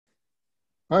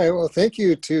All right, well, thank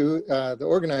you to the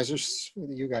organizers,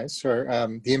 you guys, for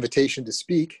the invitation to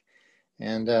speak.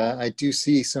 And I do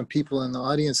see some people in the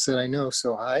audience that I know,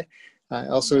 so hi.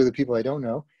 Also to the people I don't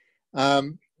know.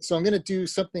 So I'm going to do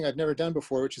something I've never done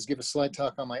before, which is give a slide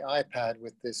talk on my iPad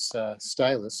with this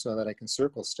stylus so that I can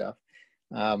circle stuff.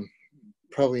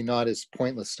 Probably not as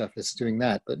pointless stuff as doing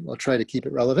that, but I'll try to keep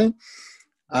it relevant.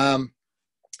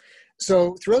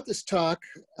 So throughout this talk,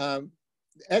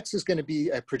 X is going to be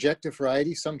a projective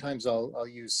variety. Sometimes I'll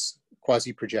use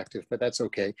quasi-projective, but that's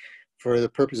okay. For the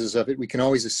purposes of it, we can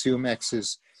always assume X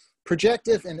is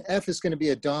projective, and F is going to be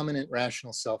a dominant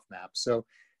rational self-map. So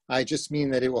I just mean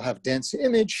that it will have dense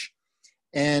image,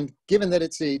 and given that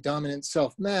it's a dominant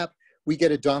self-map, we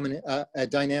get a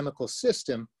dynamical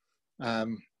system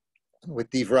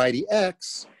with the variety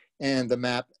X and the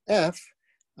map F,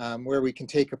 where we can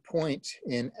take a point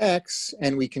in X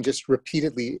and we can just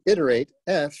repeatedly iterate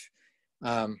F.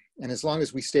 And as long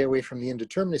as we stay away from the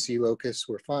indeterminacy locus,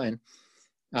 we're fine.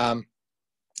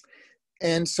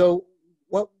 And so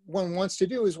what one wants to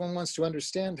do is one wants to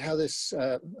understand how this,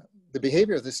 the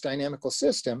behavior of this dynamical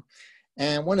system.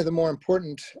 And one of the more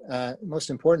important,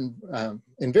 most important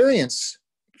invariants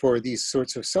for these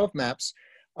sorts of self-maps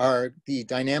are the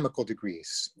dynamical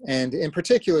degrees, and in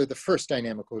particular, the first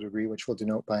dynamical degree, which we'll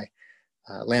denote by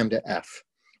lambda f.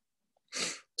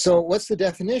 So what's the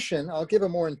definition? I'll give a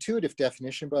more intuitive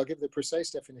definition, but I'll give the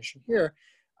precise definition here.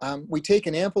 We take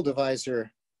an ample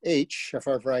divisor H of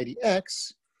our variety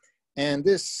X, and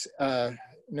this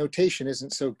notation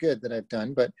isn't so good that I've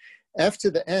done, but f to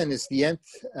the n is the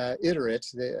nth iterate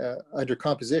under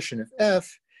composition of f,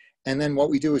 and then what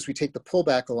we do is we take the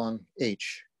pullback along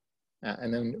H.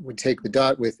 And then we take the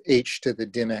dot with H to the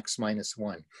dim X minus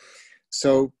 1.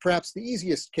 So perhaps the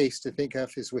easiest case to think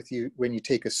of is with you when you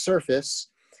take a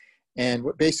surface, and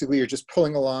what basically you're just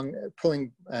pulling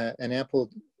an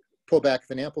ample pullback of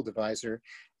an ample divisor,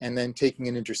 and then taking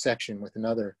an intersection with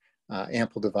another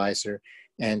ample divisor,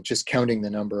 and just counting the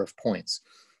number of points,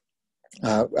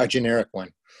 a generic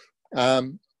one.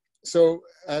 So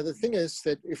the thing is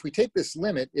that if we take this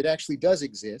limit, it actually does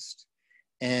exist.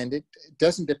 And it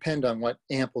doesn't depend on what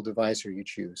ample divisor you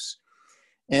choose.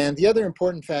 And the other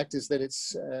important fact is that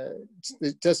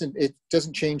it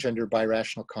doesn't change under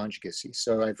birational conjugacy.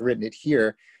 So I've written it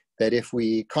here that if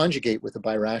we conjugate with a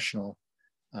birational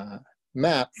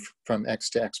map from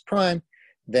X to X prime,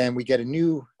 then we get a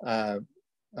new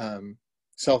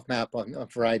self-map on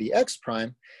variety X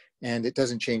prime, and it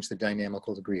doesn't change the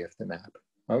dynamical degree of the map.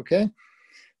 Okay,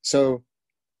 so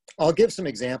I'll give some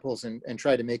examples and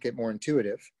try to make it more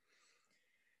intuitive.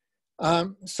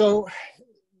 So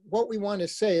what we want to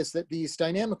say is that these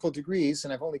dynamical degrees,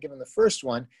 and I've only given the first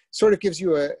one, sort of gives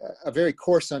you a very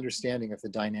coarse understanding of the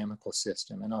dynamical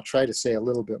system. And I'll try to say a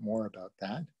little bit more about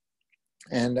that.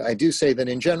 And I do say that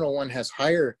in general, one has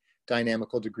higher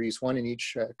dynamical degrees, one in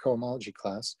each cohomology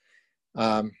class.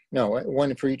 No,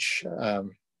 one for each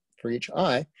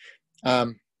I.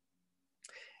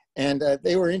 And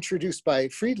they were introduced by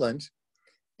Friedland,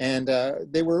 and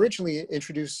they were originally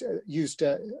used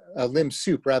a lim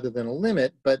sup rather than a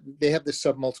limit, but they have this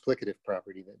submultiplicative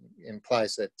property that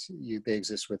implies that they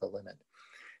exist with a limit.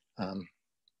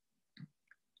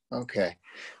 Okay,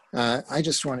 I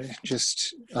just want to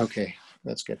okay,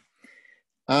 that's good.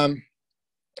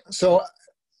 So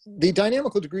the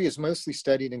dynamical degree is mostly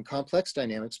studied in complex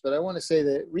dynamics, but I want to say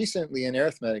that recently in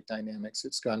arithmetic dynamics,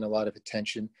 it's gotten a lot of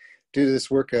attention due to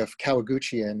this work of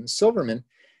Kawaguchi and Silverman.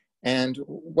 And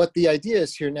what the idea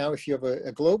is here now, if you have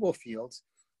a global field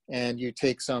and you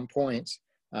take some point,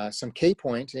 some k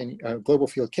point in a global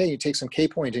field k, you take some k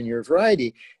point in your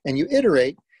variety and you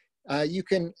iterate, you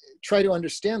can try to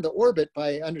understand the orbit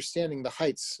by understanding the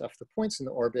heights of the points in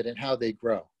the orbit and how they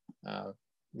grow, the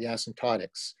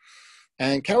asymptotics.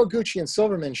 And Kawaguchi and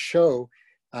Silverman show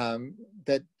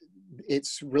that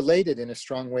it's related in a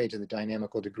strong way to the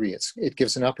dynamical degree. It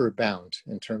gives an upper bound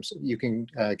in terms of, you can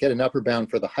get an upper bound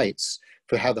for the heights,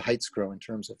 for how the heights grow in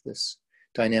terms of this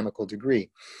dynamical degree.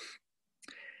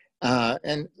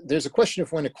 And there's a question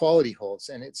of when equality holds,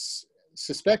 and it's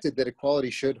suspected that equality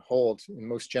should hold in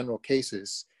most general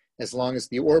cases as long as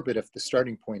the orbit of the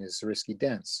starting point is Zariski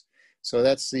dense. So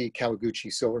that's the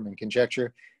Kawaguchi-Silverman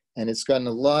conjecture. And it's gotten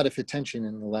a lot of attention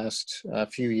in the last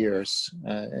few years.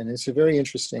 And it's a very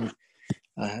interesting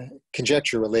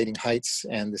conjecture relating heights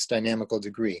and this dynamical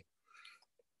degree.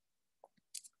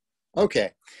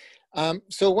 Okay,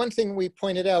 so one thing we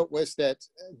pointed out was that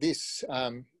this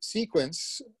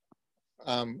sequence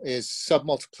is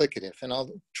submultiplicative. And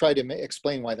I'll try to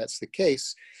explain why that's the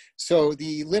case. So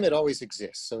the limit always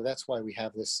exists. So that's why we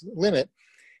have this limit.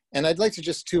 And I'd like to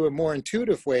just do a more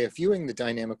intuitive way of viewing the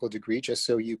dynamical degree, just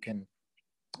so you can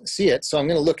see it. So I'm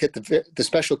going to look at the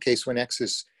special case when X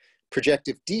is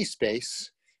projective D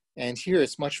space. And here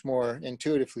it's much more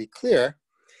intuitively clear.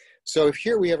 So if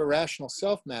here we have a rational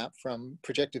self-map from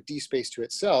projective D space to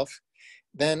itself,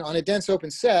 then on a dense open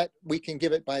set, we can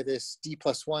give it by this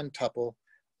D+1 tuple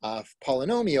of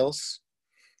polynomials.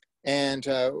 And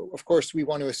of course, we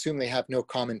want to assume they have no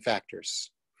common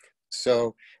factors.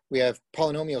 So we have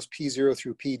polynomials P0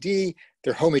 through PD.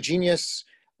 They're homogeneous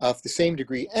of the same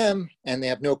degree M, and they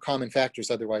have no common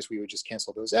factors. Otherwise, we would just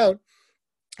cancel those out.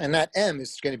 And that M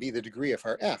is going to be the degree of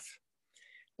our F.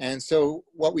 And so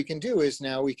what we can do is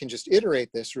now we can just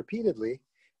iterate this repeatedly,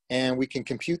 and we can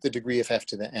compute the degree of F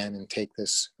to the N and take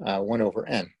this 1 over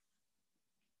N.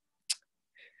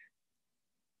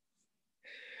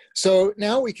 So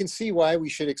now we can see why we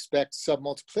should expect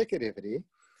submultiplicativity.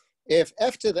 If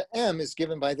F to the M is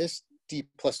given by this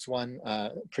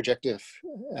D+1 projective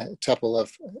tuple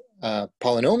of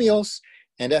polynomials,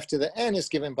 and F to the N is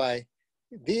given by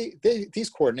these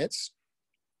coordinates,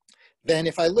 then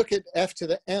if I look at F to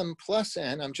the M plus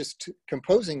N, I'm just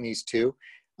composing these two.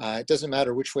 It doesn't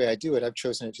matter which way I do it. I've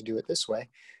chosen it to do it this way.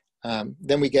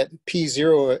 Then we get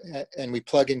P0, and we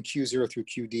plug in Q0 through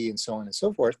QD and so on and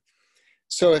so forth.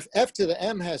 So if F to the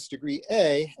M has degree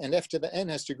A and F to the N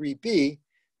has degree B,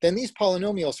 then these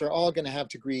polynomials are all going to have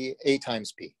degree A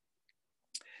times B.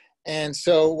 And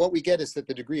so what we get is that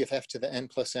the degree of F to the N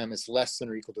plus M is less than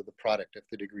or equal to the product of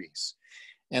the degrees.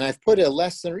 And I've put a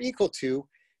less than or equal to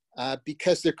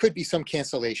because there could be some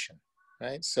cancellation,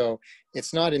 right? So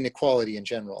it's not an equality in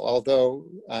general, although,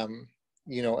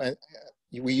 you know,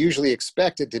 we usually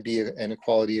expect it to be an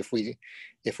equality if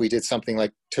we did something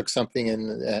like took something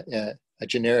in a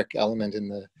generic element in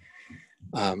the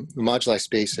moduli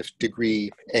space of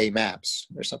degree A maps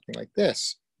or something like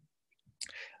this.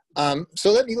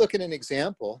 So let me look at an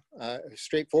example, a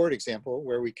straightforward example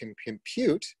where we can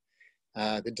compute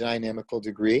the dynamical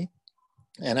degree.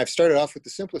 And I've started off with the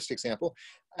simplest example.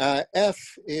 F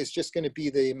is just going to be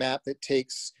the map that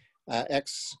takes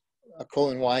x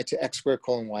colon y to x squared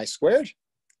colon y squared.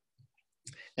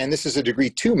 And this is a degree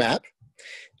 2 map.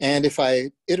 And if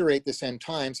I iterate this n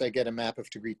times, I get a map of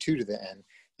degree 2 to the n.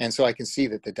 And so I can see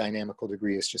that the dynamical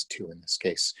degree is just 2 in this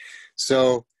case.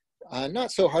 So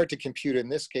not so hard to compute in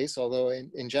this case, although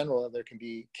in general, there can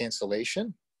be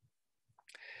cancellation.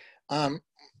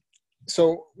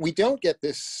 So we don't get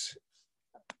this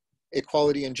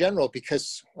equality in general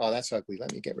because, oh, that's ugly.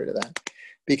 Let me get rid of that.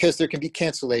 Because there can be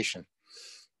cancellation.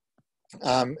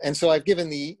 And so I've given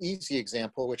the easy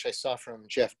example, which I saw from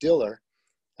Jeff Diller,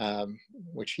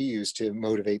 which he used to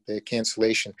motivate the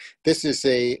cancellation. This is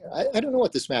I don't know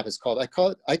what this map is called. I call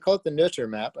it the Noether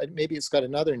map. Maybe it's got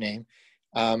another name.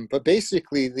 But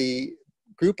basically the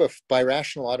group of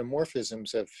birational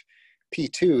automorphisms of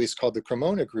P2 is called the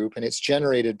Cremona group, and it's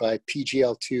generated by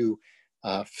PGL2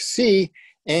 C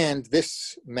and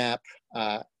this map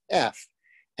F.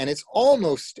 And it's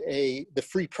almost the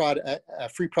free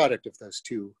product of those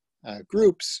two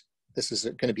groups. This is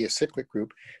going to be a cyclic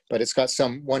group, but it's got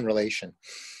one relation.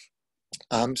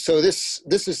 So this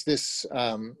is this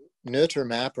Noether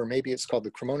map, or maybe it's called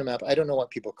the Cremona map. I don't know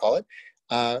what people call it,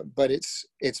 but it's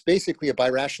basically a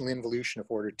birational involution of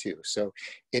order 2. So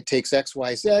it takes x,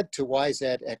 y, z to y,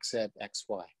 z, x, z, x,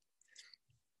 y.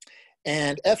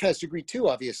 And F has degree 2,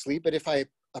 obviously, but if I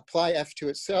apply F to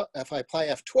itself, if I apply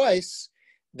F twice,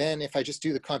 then if I just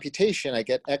do the computation, I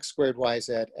get x squared y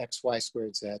z, x y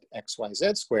squared z, x y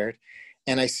z squared,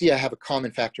 and I see I have a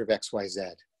common factor of x, y, z.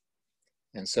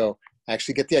 And so I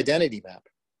actually get the identity map.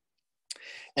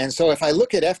 And so if I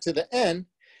look at F to the N,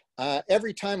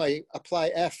 every time I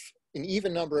apply F an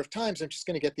even number of times, I'm just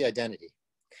going to get the identity.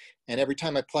 And every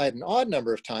time I apply it an odd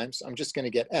number of times, I'm just going to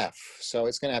get F. So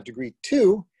it's going to have degree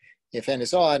 2 if n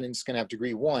is odd, and it's going to have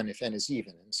degree 1 if n is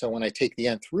even. And so when I take the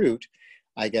nth root,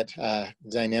 I get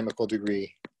dynamical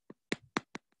degree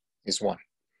is 1.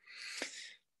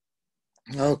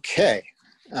 Okay.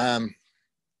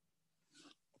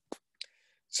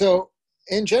 So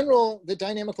in general, the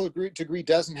dynamical degree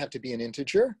doesn't have to be an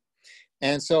integer.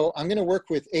 And so I'm going to work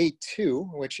with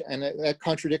A2, and that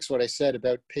contradicts what I said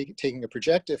about taking a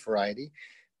projective variety.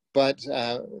 But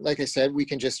like I said, we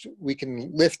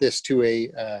can lift this to a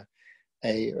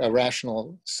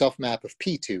rational self-map of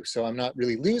P2. So I'm not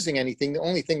really losing anything. The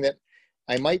only thing that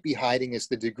I might be hiding is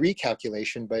the degree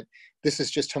calculation, but this is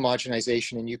just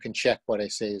homogenization, and you can check what I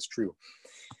say is true.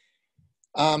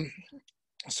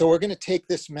 So we're going to take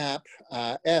this map,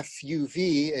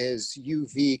 FUV is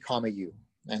UV comma U.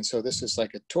 And so this is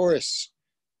like a toric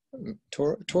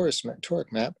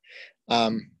map.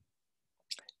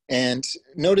 And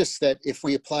notice that if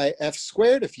we apply f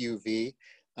squared of uv,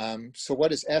 so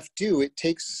what does f do? It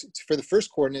takes, for the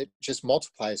first coordinate, just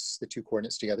multiplies the two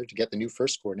coordinates together to get the new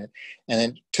first coordinate, and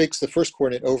then takes the first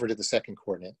coordinate over to the second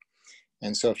coordinate.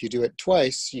 And so if you do it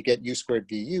twice, you get u squared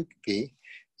v u v.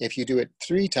 If you do it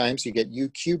 3 times, you get u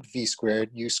cubed v squared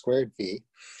u squared v.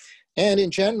 And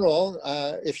in general,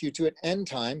 if you do it n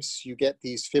times, you get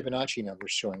these Fibonacci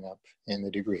numbers showing up in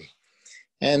the degree.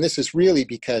 And this is really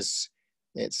because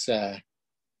it's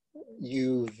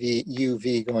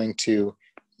uv going to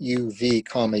uv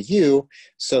comma u,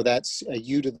 so that's a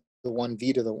u to the 1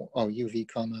 v to the uv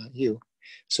comma u.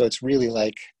 So it's really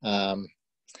like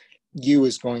u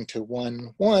is going to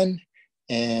 1 1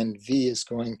 and v is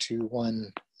going to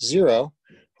 1 0.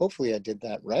 Hopefully I did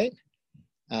that right.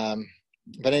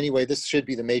 But anyway, this should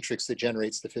be the matrix that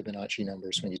generates the Fibonacci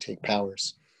numbers when you take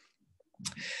powers.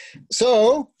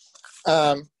 So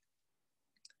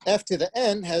f to the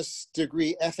n has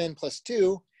degree fn plus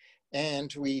 2,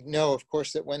 and we know, of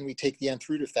course, that when we take the nth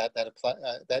root of that,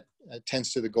 that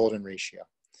tends to the golden ratio,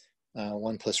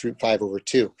 1 plus root 5 over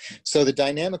 2. So the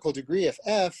dynamical degree of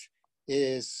f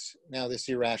is now this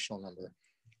irrational number,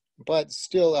 but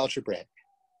still algebraic.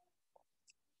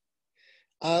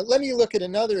 Let me look at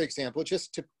another example.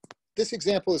 This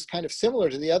example is kind of similar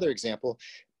to the other example,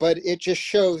 but it just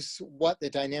shows what the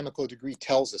dynamical degree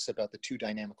tells us about the two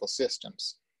dynamical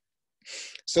systems.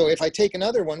 So if I take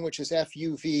another one, which is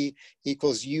FUV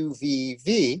equals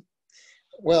UVV,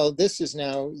 well, this is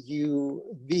now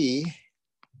UV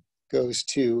goes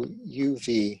to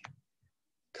UV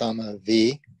comma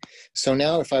V. So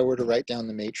now if I were to write down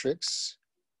the matrix,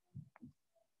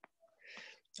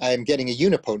 I'm getting a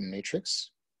unipotent matrix.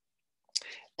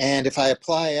 And if I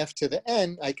apply f to the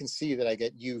n, I can see that I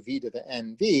get uv to the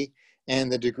nv,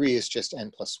 and the degree is just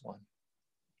n plus 1.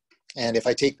 And if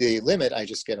I take the limit, I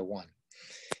just get a 1.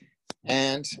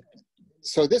 And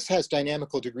so this has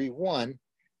dynamical degree 1.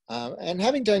 And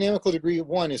having dynamical degree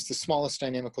 1 is the smallest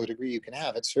dynamical degree you can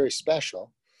have. It's very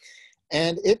special.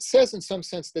 And it says in some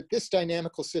sense that this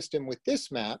dynamical system with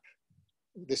this map,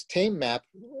 this tame map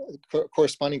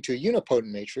corresponding to a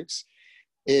unipotent matrix,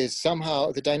 is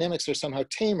somehow, the dynamics are somehow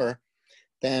tamer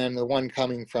than the one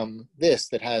coming from this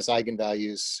that has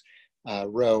eigenvalues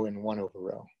rho and 1 over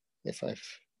rho. If I've,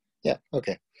 yeah,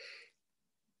 okay.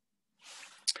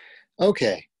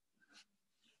 Okay.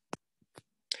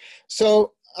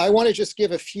 So I want to just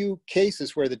give a few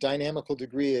cases where the dynamical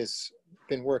degree has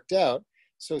been worked out.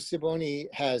 So Siboni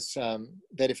has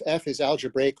that if f is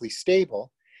algebraically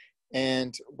stable,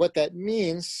 and what that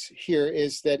means here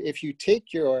is that if you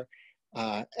take your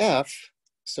f,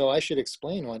 so I should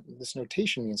explain what this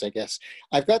notation means, I guess.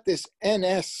 I've got this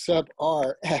ns sub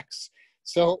r x.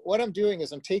 So what I'm doing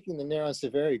is I'm taking the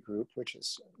Néron-Severi group, which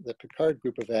is the Picard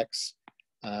group of x,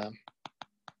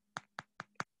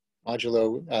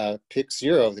 modulo pic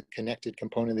 0, the connected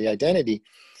component of the identity.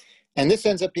 And this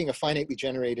ends up being a finitely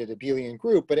generated abelian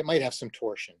group, but it might have some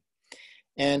torsion.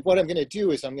 And what I'm going to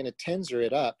do is I'm going to tensor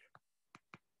it up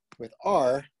with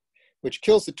R, which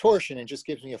kills the torsion and just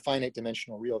gives me a finite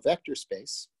dimensional real vector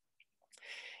space.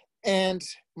 And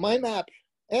my map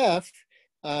F,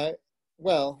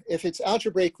 well, if it's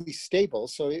algebraically stable,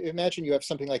 so imagine you have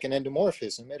something like an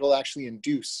endomorphism, it'll actually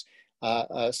induce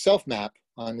a self-map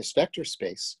on this vector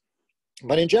space.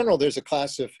 But in general, there's a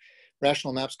class of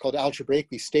rational maps called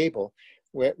algebraically stable,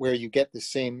 where you get the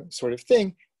same sort of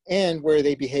thing, and where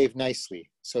they behave nicely,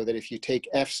 so that if you take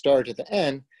f star to the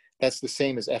n, that's the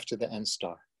same as f to the n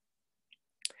star.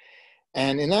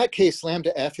 And in that case,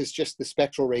 lambda f is just the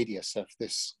spectral radius of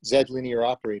this z linear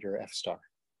operator f star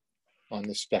on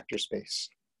this vector space.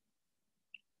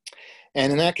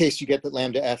 And in that case, you get that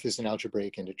lambda f is an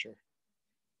algebraic integer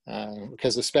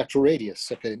because the spectral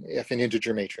radius of an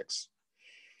integer matrix.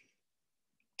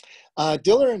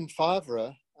 Diller and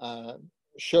Favre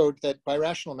showed that by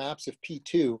rational maps of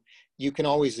P2, you can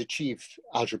always achieve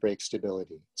algebraic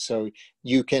stability. So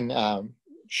you can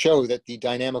show that the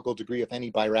dynamical degree of any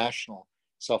birational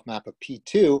self-map of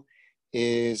P2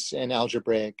 is an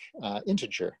algebraic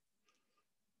integer.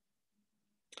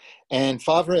 And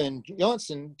Favre and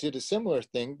Jonsson did a similar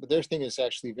thing, but their thing is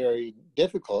actually very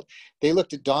difficult. They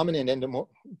looked at dominant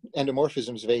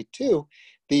endomorphisms of A2.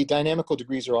 The dynamical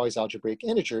degrees are always algebraic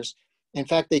integers. In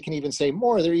fact, they can even say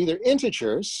more. They're either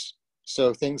integers,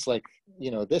 so things like, you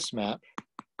know, this map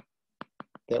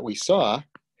that we saw,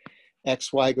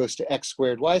 xy goes to x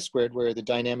squared, y squared, where the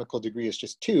dynamical degree is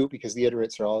just 2 because the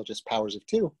iterates are all just powers of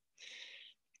 2.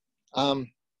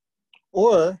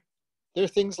 Or they're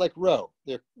things like rho.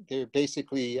 They're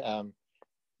basically,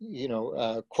 you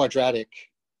know, quadratic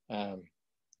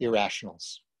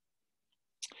irrationals.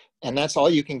 And that's all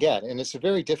you can get. And it's a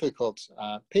very difficult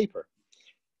paper.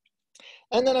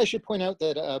 And then I should point out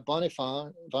that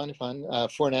Bonifant,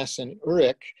 Fornes, and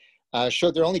Urich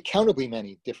showed there are only countably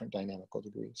many different dynamical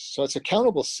degrees. So it's a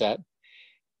countable set.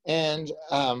 And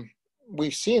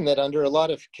we've seen that under a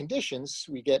lot of conditions,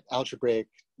 we get algebraic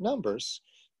numbers.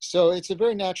 So it's a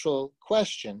very natural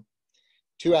question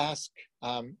to ask,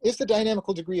 is the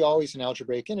dynamical degree always an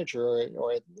algebraic integer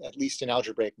or at least an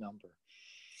algebraic number?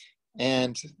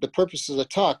 And the purpose of the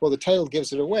talk, well, the title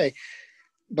gives it away,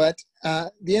 but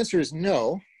the answer is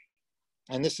no.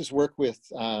 And this is work with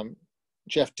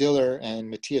Jeff Diller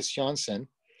and Mattias Jonsson.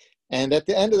 And at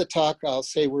the end of the talk, I'll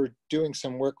say we're doing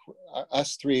some work,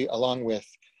 us three, along with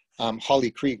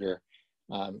Holly Krieger.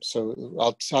 So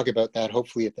I'll talk about that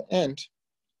hopefully at the end.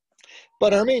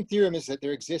 But our main theorem is that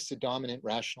there exists a dominant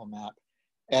rational map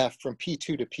F from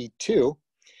P2 to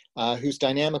P2, whose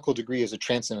dynamical degree is a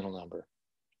transcendental number.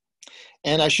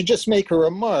 And I should just make a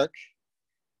remark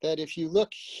that if you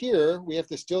look here, we have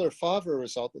this Diller-Favre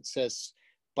result that says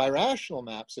birational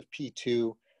maps of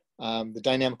P2, the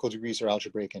dynamical degrees are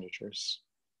algebraic integers.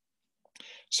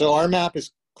 So our map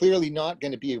is clearly not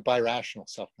going to be a birational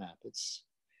self-map. It's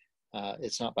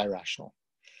not birational.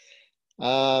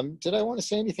 Did I want to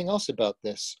say anything else about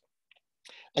this?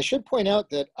 I should point out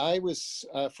that I was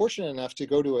fortunate enough to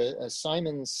go to a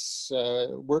Simons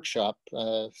workshop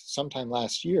sometime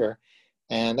last year,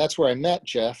 and that's where I met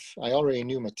Jeff. I already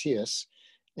knew Mattias,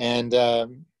 and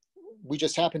we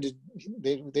just happened to,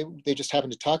 they just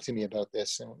happened to talk to me about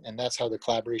this, and that's how the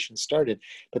collaboration started.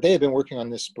 But they had been working on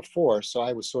this before, so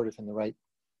I was sort of in the right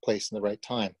place in the right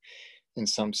time, in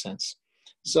some sense.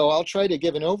 So I'll try to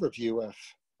give an overview of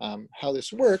how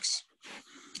this works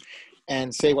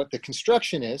and say what the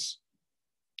construction is.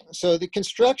 So the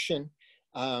construction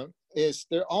is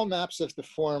they're all maps of the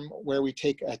form where we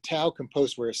take a tau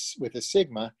composed with a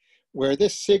sigma, where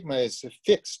this sigma is a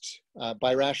fixed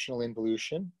birational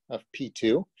involution of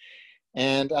P2.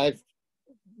 And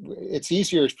it's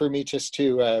easier for me just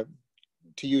to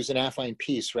use an affine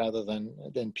piece rather than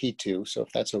P2, so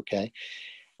if that's okay.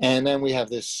 And then we have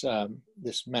this,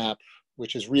 this map,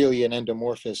 which is really an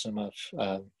endomorphism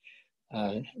of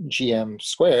GM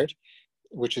squared,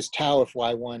 which is tau of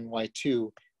Y1,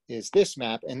 Y2 is this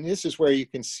map. And this is where you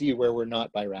can see where we're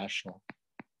not birational.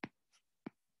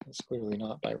 It's clearly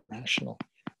not birational.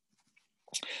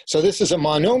 So this is a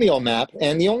monomial map.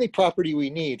 And the only property we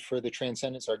need for the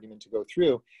transcendence argument to go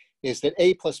through is that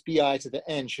A plus BI to the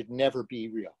n should never be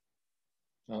real.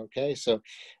 Okay, so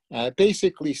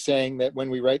basically saying that when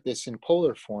we write this in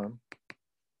polar form,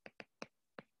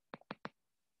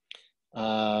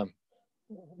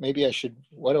 maybe I should,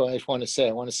 what do I want to say?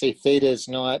 I want to say theta is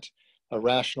not a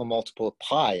rational multiple of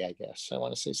pi, I guess. I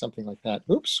want to say something like that.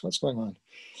 Oops, what's going on?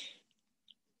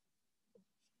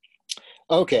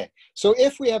 Okay, so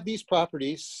if we have these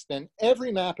properties, then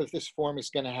every map of this form is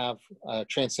going to have a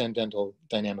transcendental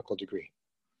dynamical degree.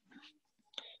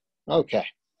 Okay.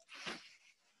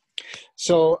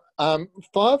 So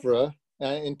Favre,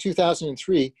 in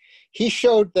 2003, he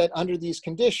showed that under these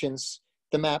conditions,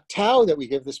 the map tau that we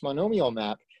give, this monomial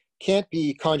map, can't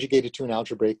be conjugated to an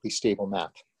algebraically stable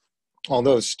map.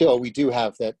 Although still we do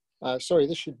have that, sorry,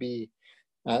 this should be,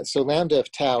 so lambda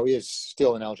of tau is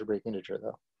still an algebraic integer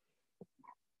though.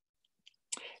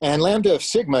 And lambda of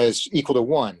sigma is equal to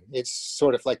 1. It's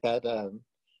sort of like that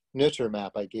Noether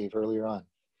map I gave earlier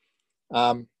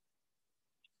on.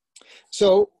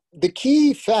 So the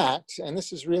key fact, and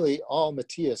this is really all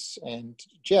Mattias and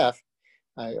Jeff,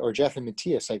 or Jeff and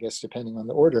Mattias, I guess, depending on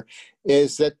the order,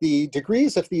 is that the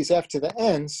degrees of these f to the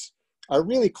n's are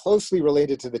really closely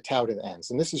related to the tau to the n's.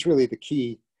 And this is really the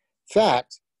key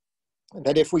fact,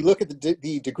 that if we look at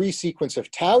the degree sequence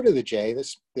of tau to the j,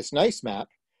 this nice map,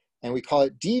 and we call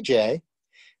it dj,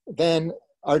 then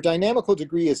our dynamical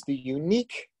degree is the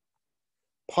unique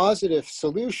positive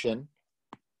solution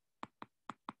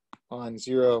on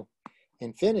 0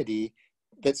 infinity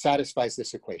that satisfies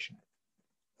this equation.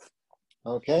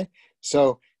 Okay,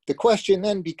 so the question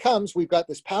then becomes, we've got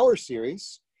this power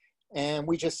series, and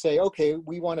we just say, okay,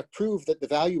 we want to prove that the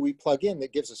value we plug in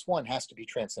that gives us 1 has to be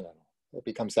transcendental. It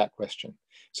becomes that question.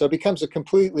 So it becomes a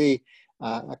completely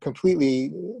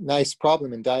nice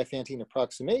problem in Diophantine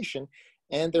approximation.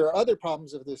 And there are other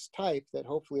problems of this type that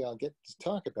hopefully I'll get to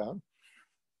talk about.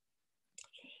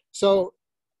 So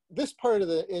this part of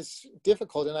it is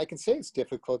difficult, and I can say it's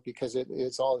difficult because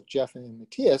it's all Jeff and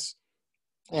Mattias,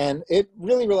 and it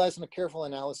really relies on a careful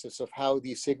analysis of how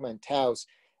these sigma and taus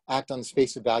act on the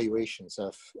space evaluations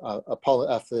of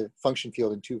the function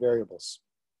field in 2 variables.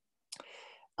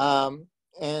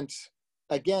 And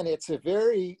again, it's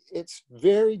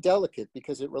very delicate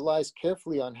because it relies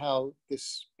carefully on how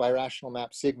this birational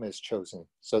map sigma is chosen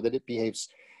so that it behaves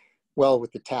well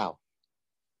with the tau.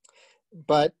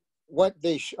 But what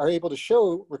they are able to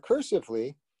show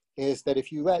recursively is that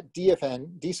if you let d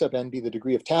sub n be the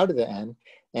degree of tau to the n,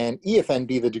 and e of n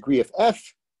be the degree of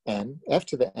f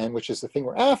to the n, which is the thing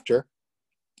we're after,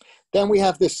 then we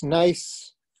have this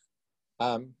nice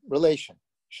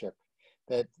relationship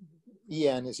that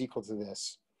en is equal to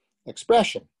this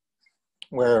expression,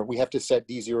 where we have to set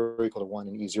d0 equal to 1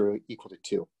 and e0 equal to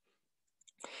 2.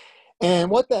 And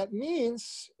what that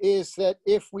means is that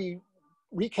if we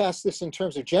recast this in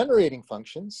terms of generating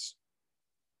functions,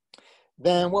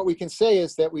 then what we can say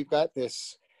is that we've got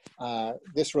this,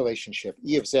 this relationship.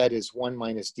 E of z is 1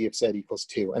 minus d of z equals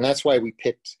 2. And that's why we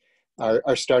picked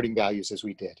our starting values as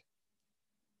we did.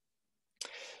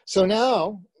 So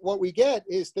now what we get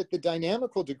is that the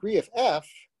dynamical degree of f,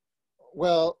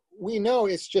 well, we know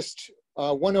it's just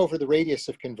 1 over the radius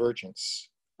of convergence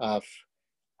of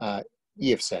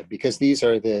E of z, because these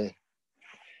are the,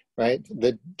 right?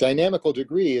 The dynamical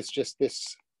degree is just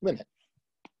this limit.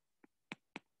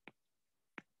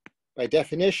 By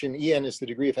definition, En is the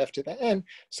degree of f to the n,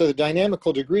 so the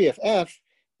dynamical degree of f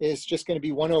is just going to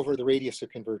be 1 over the radius of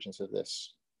convergence of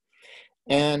this.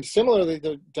 And similarly,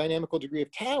 the dynamical degree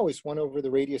of tau is 1 over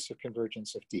the radius of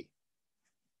convergence of d.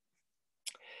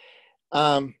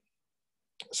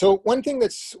 So one thing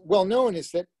that's well known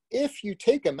is that if you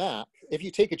take a map, if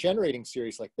you take a generating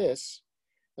series like this,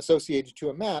 associated to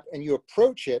a map, and you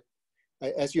approach it,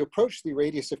 as you approach the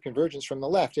radius of convergence from the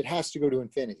left, it has to go to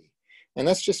infinity. And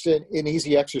that's just an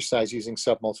easy exercise using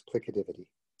submultiplicativity.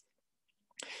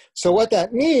 So what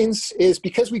that means is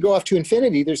because we go off to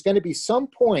infinity, there's going to be some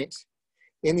point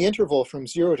in the interval from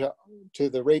 0 to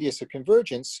the radius of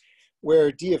convergence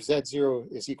where d of z0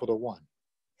 is equal to 1.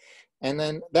 And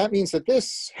then that means that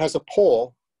this has a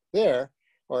pole there,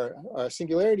 or a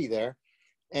singularity there,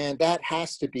 and that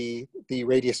has to be the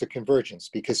radius of convergence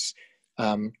because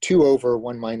 2 over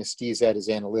 1 minus dz is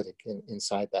analytic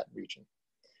inside that region.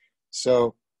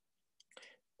 So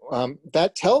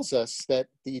that tells us that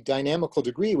the dynamical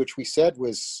degree, which we said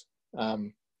was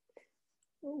 1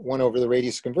 over the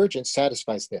radius of convergence,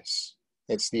 satisfies this.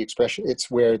 It's the expression, it's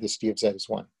where this d of z is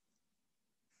 1.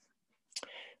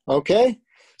 Okay,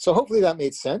 so hopefully that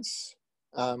made sense.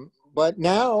 But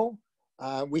now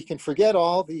we can forget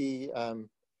all the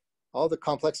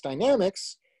complex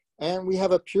dynamics, and we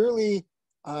have a purely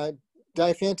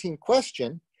Diophantine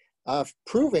question of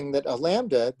proving that a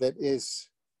lambda that is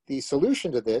the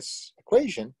solution to this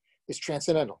equation is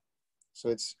transcendental. So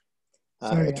it's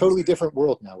a totally different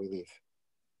world now we leave.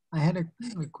 I had a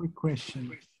quick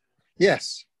question.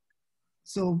 Yes.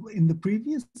 So in the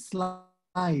previous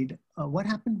slide, what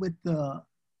happened with the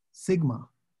sigma?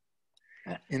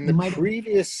 In the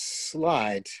previous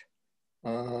slide,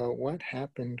 what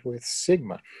happened with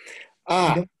sigma?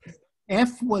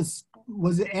 F was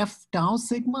it F tau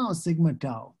sigma or sigma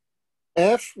tau?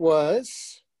 F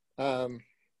was,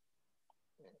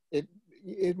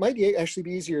 it might actually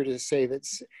be easier to say that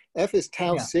F is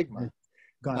tau sigma.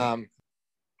 Got it.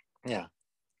 Yeah.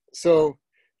 So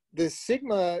the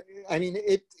sigma, I mean,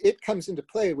 it comes into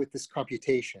play with this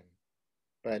computation,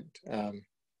 but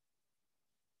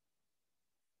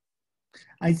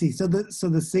I see. So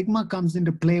the sigma comes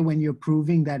into play when you're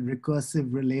proving that recursive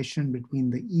relation between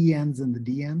the ENs and the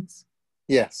DNs?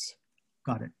 Yes.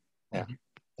 Got it. Yeah.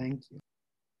 Thank you.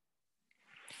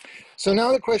 So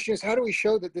now the question is, how do we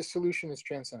show that this solution is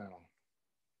transcendental?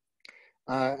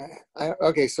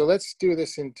 Okay, so let's do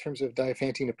this in terms of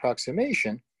Diophantine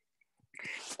approximation.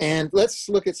 And let's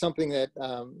look at something that,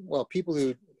 well, people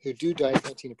who do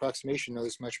Diophantine approximation know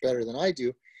this much better than I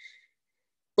do.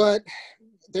 But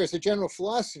there's a general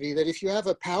philosophy that if you have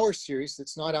a power series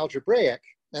that's not algebraic,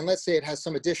 and let's say it has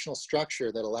some additional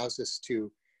structure that allows us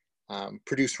to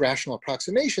produce rational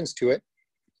approximations to it,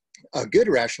 good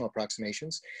rational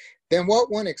approximations, then what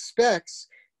one expects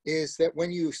is that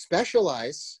when you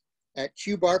specialize at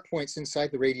q bar points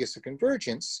inside the radius of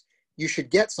convergence, you should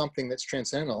get something that's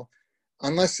transcendental,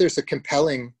 unless there's a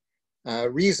compelling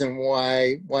reason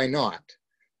why not.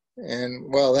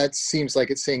 And well, that seems like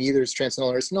it's saying either it's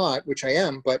transcendental or it's not, which I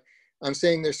am, but I'm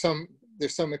saying there's some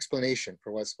explanation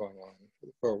for what's going on,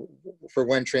 for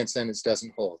when transcendence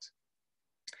doesn't hold.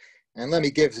 And let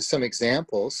me give some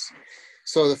examples.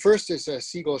 So the first is a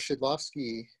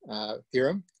Siegel-Shidlovsky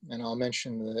theorem, and I'll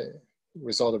mention the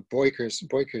result of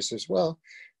Boykers as well.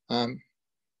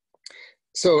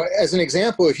 So as an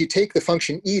example, if you take the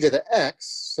function e to the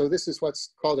x, so this is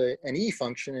what's called an e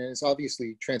function, and it's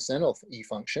obviously transcendental e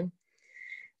function.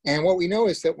 And what we know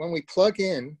is that when we plug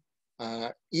in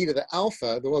e to the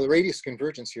alpha, well, the radius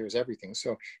convergence here is everything.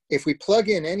 So if we plug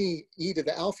in any e to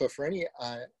the alpha for any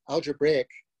algebraic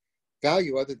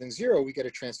value other than 0, we get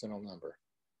a transcendental number.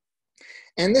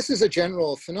 And this is a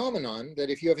general phenomenon that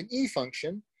if you have an e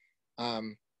function,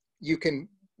 you can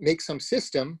make some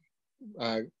system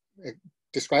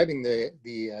describing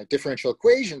the differential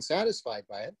equation satisfied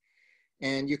by it.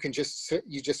 And you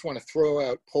just want to throw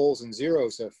out poles and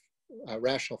zeros of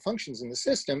rational functions in the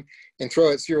system and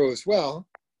throw out 0 as well.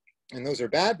 And those are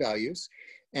bad values.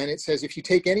 And it says if you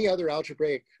take any other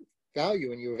algebraic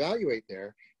value and you evaluate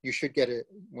there, you should get a,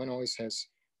 one always has,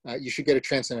 you should get a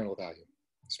transcendental value,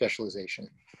 specialization.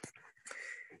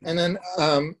 And then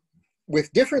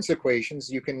with difference equations,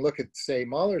 you can look at, say,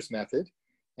 Mahler's method,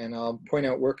 and I'll point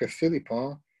out work of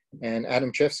Philippon and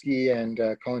Adamczewski and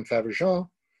Colin Faverjean,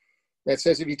 that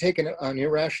says if you take an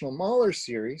irrational Mahler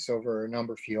series over a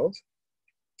number field,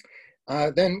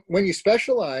 then when you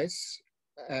specialize,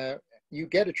 you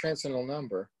get a transcendental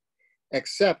number,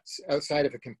 except outside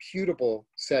of a computable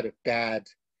set of bad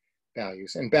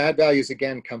values. And bad values,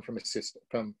 again, come from a system,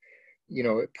 from, you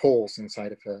know, poles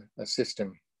inside of a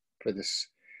system for this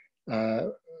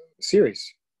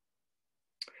series.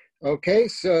 Okay,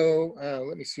 so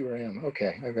let me see where I am.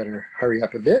 Okay, I better hurry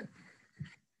up a bit.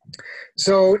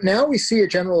 So now we see a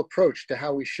general approach to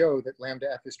how we show that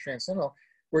lambda f is transcendental.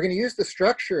 We're going to use the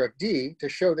structure of D to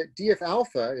show that D of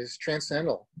alpha is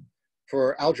transcendental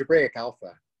for algebraic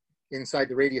alpha inside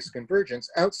the radius convergence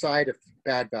outside of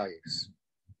bad values.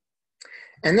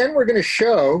 And then we're going to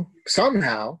show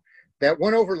somehow that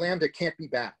 1 over lambda can't be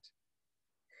bad.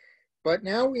 But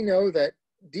now we know that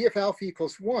D of alpha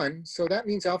equals 1, so that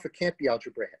means alpha can't be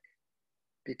algebraic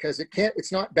because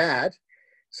it's not bad.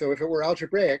 So if it were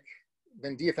algebraic,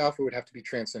 then D of alpha would have to be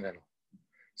transcendental.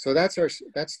 So that's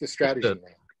the strategy now.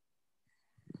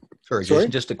 Sorry,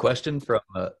 Jason, just a question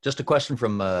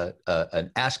from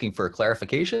an asking for a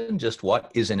clarification. Just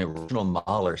what is an original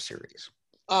Mahler series?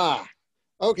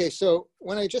 Okay. So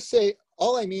when I just say,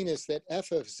 all I mean is that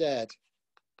f of z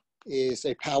is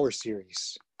a power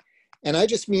series. And I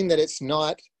just mean that it's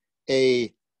not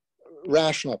a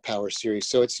rational power series.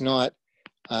 So it's not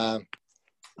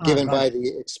given by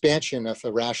the expansion of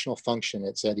a rational function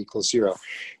at z equals 0.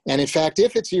 And in fact,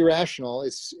 if it's irrational,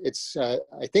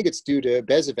 I think it's due to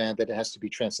Bézavant that it has to be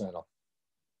transcendental.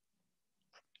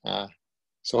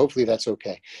 So hopefully that's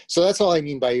okay. So that's all I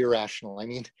mean by irrational. I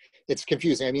mean, it's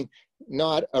confusing. I mean,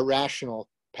 not a rational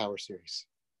power series.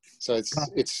 So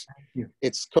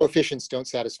its coefficients don't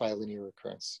satisfy a linear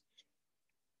recurrence.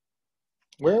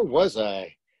 Where was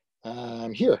I?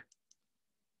 Here.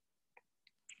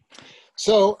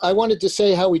 So I wanted to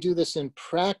say how we do this in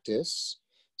practice.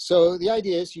 So the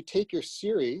idea is you take your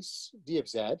series, d of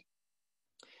z,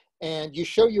 and you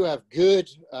show you have good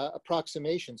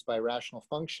approximations by rational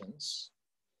functions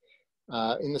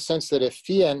in the sense that if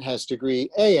phi n has degree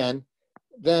an,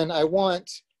 then I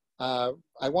want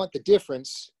the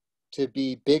difference to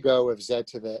be big O of z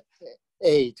to the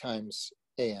a times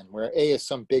an, where a is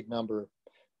some big number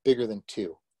bigger than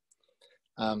 2.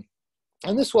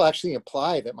 And this will actually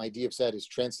imply that my d of z is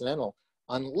transcendental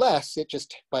unless it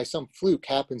just by some fluke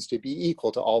happens to be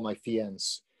equal to all my phi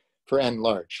n's for n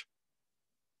large.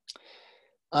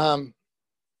 And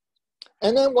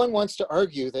then one wants to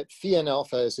argue that phi n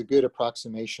alpha is a good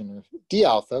approximation of d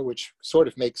alpha, which sort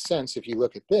of makes sense if you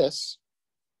look at this.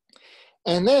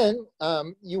 And then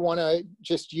you want to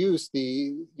just use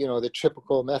the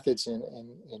typical methods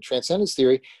in transcendence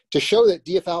theory to show that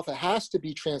d of alpha has to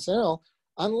be transcendental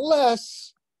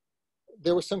unless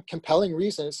there was some compelling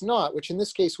reason it's not, which in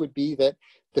this case would be that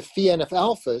the phi n of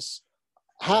alphas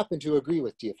happen to agree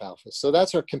with d of alpha. So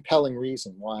that's our compelling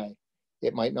reason why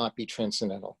it might not be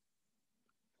transcendental.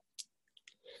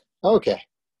 Okay.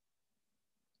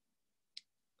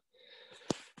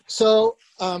 So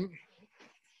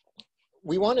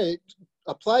we want to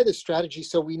apply this strategy,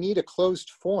 so we need a closed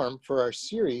form for our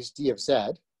series d of z.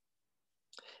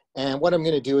 And what I'm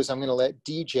going to do is I'm going to let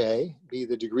dj be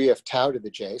the degree of tau to the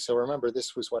j. So remember,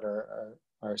 this was what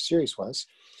our series was.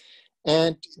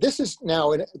 And this is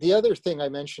now, the other thing I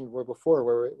mentioned before,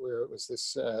 where it was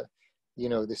this,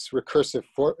 this recursive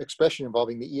expression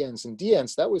involving the ens and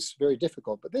dns, that was very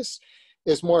difficult. But this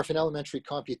is more of an elementary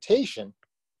computation.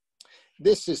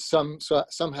 This is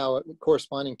somehow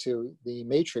corresponding to the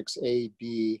matrix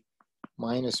AB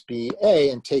minus BA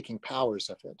and taking powers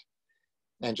of it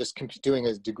and just doing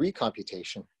a degree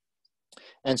computation.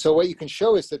 And so what you can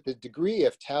show is that the degree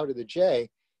of tau to the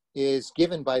j is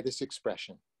given by this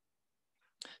expression.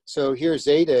 So here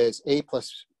zeta is a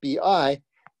plus bi,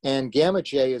 and gamma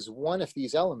j is one of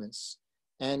these elements.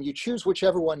 and you choose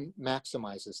whichever one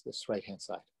maximizes this right-hand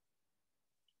side.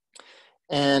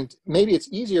 And maybe it's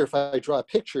easier if I draw a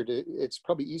picture. It's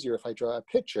probably easier if I draw a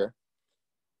picture.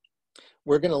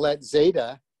 We're going to let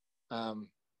zeta,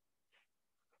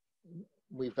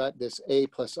 we've got this a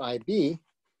plus ib,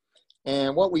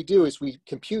 and what we do is we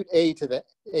compute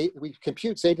we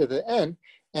compute zeta to the n,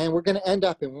 and we're going to end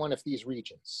up in one of these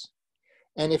regions.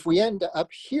 And if we end up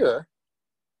here,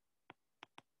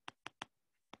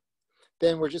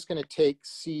 then we're just going to take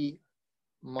c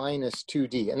minus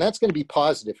 2d, and that's going to be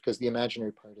positive because the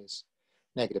imaginary part is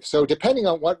negative. So depending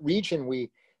on what region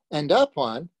we end up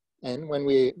on, and when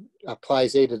we apply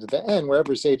zeta to the n,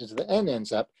 wherever zeta to the n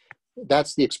ends up,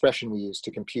 that's the expression we use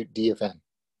to compute d of n.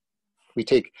 We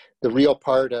take the real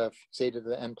part of zeta to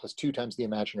the n plus 2 times the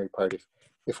imaginary part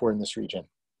if we're in this region.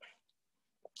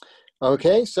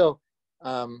 Okay, so,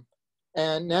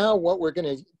 and now what we're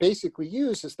going to basically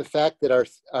use is the fact that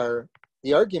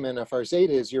the argument of our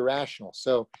zeta is irrational.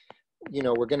 So, you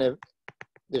know,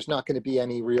 there's not going to be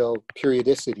any real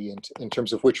periodicity in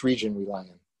terms of which region we lie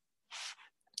in.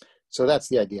 So that's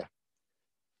the idea.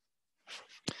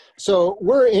 So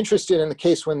we're interested in the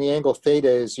case when the angle theta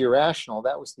is irrational.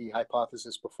 That was the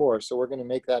hypothesis before. So we're going to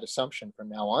make that assumption from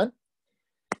now on.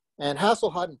 And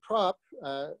Hasselblad and Prop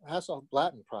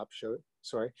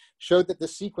showed that the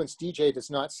sequence dj does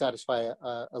not satisfy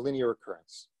a linear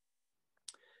occurrence.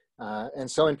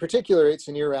 And so in particular, it's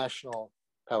an irrational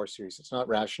power series. It's not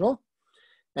rational.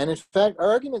 And in fact, our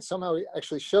argument somehow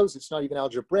actually shows it's not even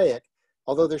algebraic,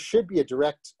 although there should be a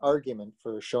direct argument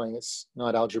for showing it's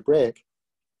not algebraic.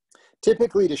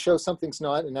 Typically, to show something's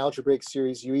not an algebraic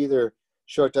series, you either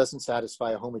show it doesn't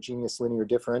satisfy a homogeneous linear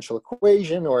differential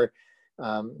equation, or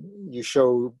you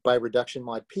show by reduction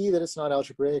mod p that it's not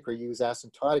algebraic, or use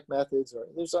asymptotic methods, or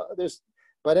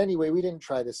but anyway, we didn't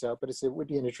try this out, but it would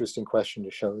be an interesting question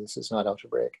to show this is not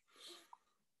algebraic.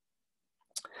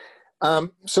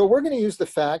 So we're going to use the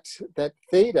fact that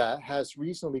theta has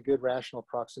reasonably good rational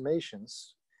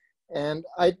approximations. And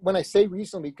when I say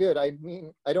reasonably good, I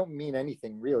don't mean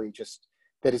anything really, just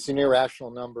that it's an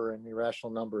irrational number, and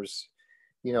irrational numbers,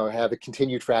 you know, have a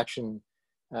continued fraction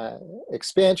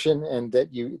expansion, and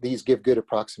that these give good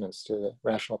approximants to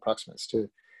rational approximants to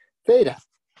theta.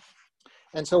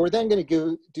 And so we're then going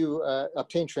to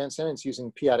obtain transcendence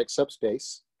using p-adic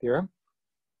subspace theorem.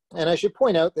 And I should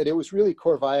point out that it was really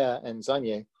Corvaya and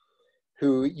Zanye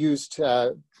who used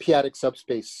p-adic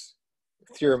subspace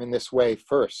theorem in this way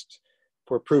first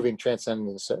for proving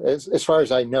transcendence. As far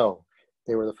as I know,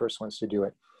 they were the first ones to do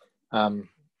it,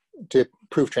 to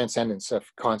prove transcendence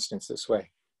of constants this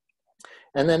way.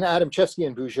 And then Adamczewski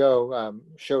and Bugeaud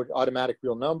showed automatic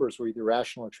real numbers were either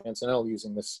rational or transcendental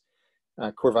using this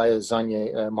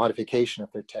Corvaya-Zanye modification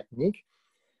of their technique.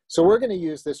 So we're going to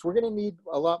use this. We're going to need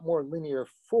a lot more linear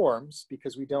forms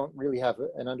because we don't really have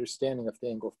an understanding of the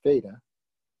angle theta.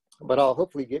 But I'll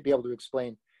hopefully be able to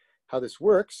explain how this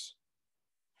works.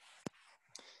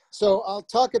 So I'll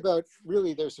talk about,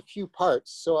 really, there's a few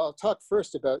parts. So I'll talk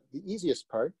first about the easiest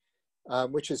part,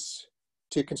 which is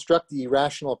to construct the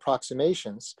rational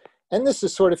approximations. And this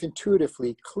is sort of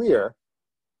intuitively clear.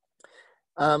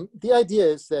 The idea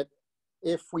is that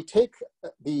if we take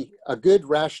a good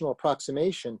rational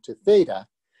approximation to theta,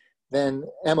 then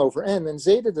m over n, then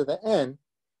zeta to the n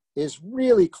is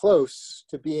really close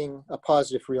to being a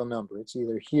positive real number. It's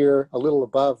either here, a little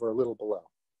above, or a little below.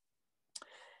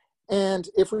 And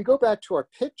if we go back to our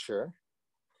picture,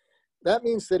 that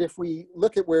means that if we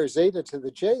look at where zeta to the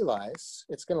j lies,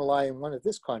 it's going to lie in one of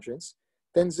this quadrants,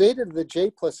 then zeta to the j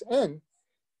plus n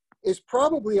is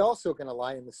probably also going to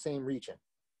lie in the same region,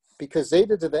 because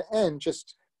zeta to the n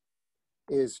just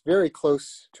is very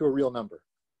close to a real number.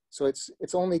 So it's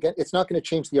not going to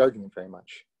change the argument very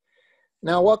much.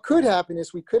 Now, what could happen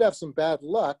is we could have some bad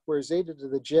luck where zeta to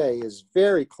the j is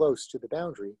very close to the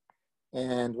boundary,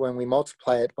 and when we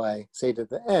multiply it by zeta to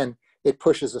the n, it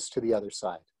pushes us to the other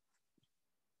side.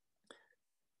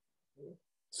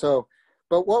 So,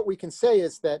 but what we can say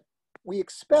is that we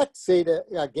expect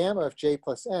gamma of j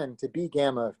plus n to be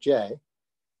gamma of j.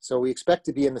 So we expect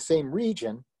to be in the same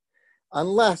region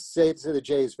unless zeta to the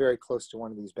j is very close to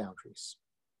one of these boundaries.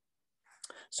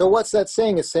 So what's that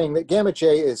saying? Is saying that gamma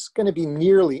j is going to be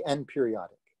nearly n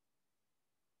periodic.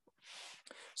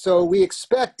 So we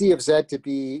expect d of z to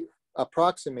be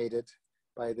approximated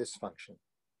by this function.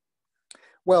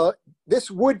 Well, this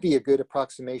would be a good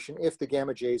approximation if the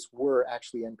gamma j's were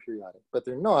actually n periodic, but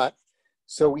they're not.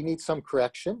 So we need some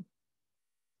correction.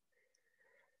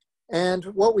 And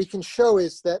what we can show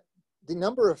is that the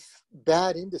number of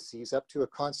bad indices up to a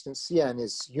constant Cn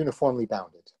is uniformly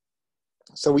bounded.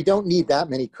 So we don't need that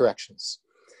many corrections.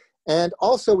 And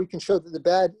also we can show that the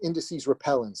bad indices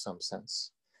repel in some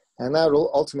sense. And that will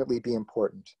ultimately be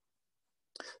important.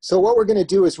 So what we're going to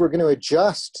do is we're going to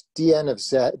adjust dn of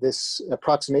z, this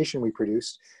approximation we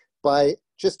produced, by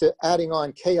just adding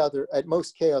on k other, at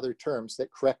most k other terms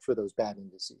that correct for those bad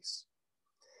indices.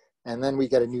 And then we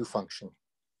get a new function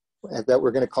that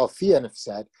we're going to call phi n of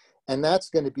z, and that's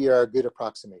going to be our good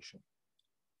approximation.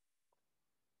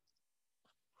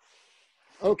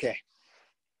 Okay,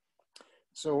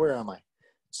 so where am I?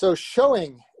 So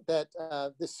showing that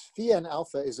this phi n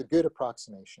alpha is a good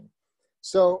approximation.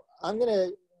 So I'm going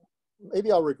to,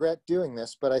 maybe I'll regret doing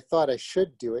this, but I thought I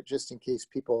should do it just in case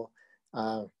people,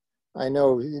 I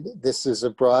know this is a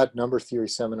broad number theory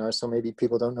seminar, so maybe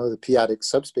people don't know the p-adic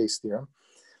subspace theorem.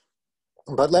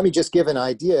 But let me just give an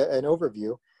idea, an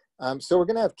overview. So we're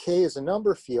going to have k as a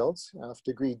number field of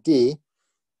degree d,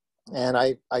 and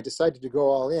I decided to go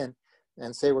all in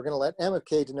and say we're going to let m of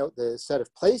k denote the set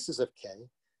of places of k.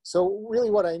 So really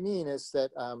what I mean is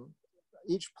that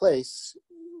each place,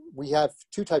 we have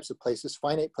two types of places,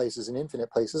 finite places and infinite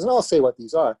places, and I'll say what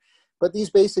these are. But these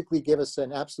basically give us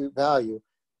an absolute value,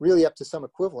 really up to some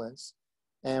equivalence,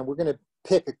 and we're going to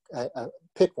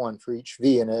pick one for each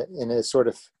v in a sort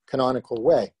of canonical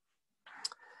way.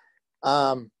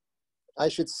 I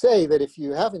should say that if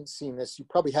you haven't seen this, you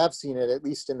probably have seen it, at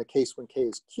least in the case when k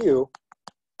is q,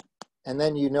 and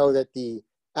then you know that the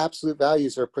absolute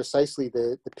values are precisely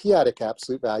the p-adic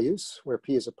absolute values, where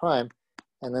p is a prime,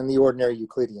 and then the ordinary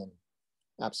Euclidean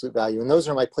absolute value. And those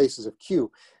are my places of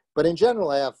Q. But in general,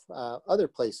 I have other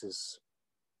places.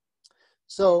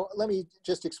 So let me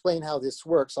just explain how this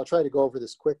works. I'll try to go over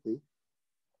this quickly.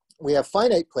 We have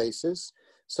finite places.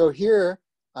 So here,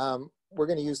 we're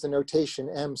going to use the notation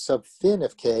m sub fin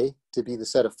of k to be the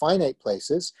set of finite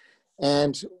places.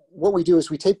 And what we do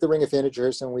is we take the ring of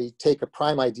integers and we take a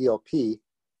prime ideal p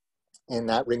in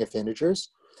that ring of integers.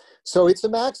 So it's a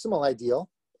maximal ideal.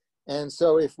 And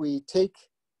so if we take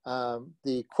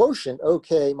the quotient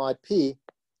OK mod P,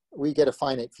 we get a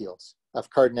finite field of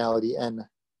cardinality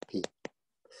NP.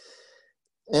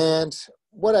 And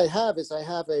what I have is I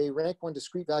have a rank 1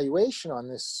 discrete valuation on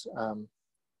this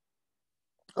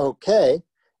OK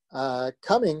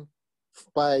coming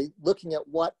by looking at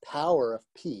what power of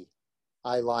P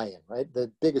I lie in, right?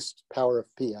 The biggest power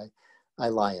of P I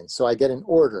lie in. So I get an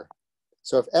order.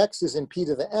 So if X is in P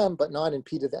to the M, but not in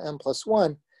P to the M plus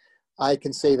 1, I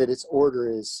can say that its order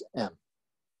is M.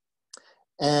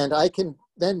 And I can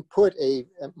then put an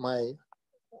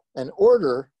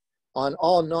order on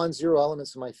all non-zero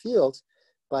elements of my field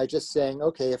by just saying,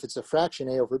 okay, if it's a fraction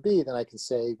A over B, then I can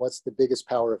say, what's the biggest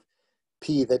power of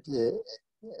P that,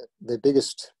 the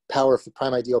biggest power of the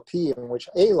prime ideal P in which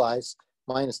A lies,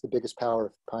 minus the biggest power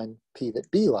of prime P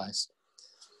that B lies.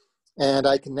 And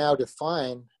I can now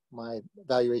define my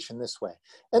valuation this way.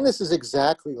 And this is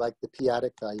exactly like the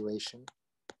p-adic valuation,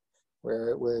 where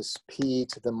it was p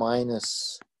to the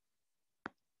minus,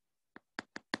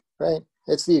 right?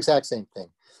 It's the exact same thing.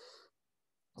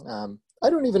 I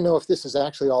don't even know if this is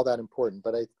actually all that important,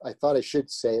 but I thought I should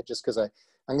say it just because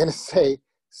I'm going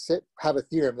to have a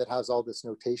theorem that has all this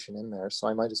notation in there, so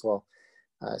I might as well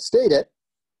state it.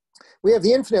 We have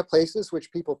the infinite places,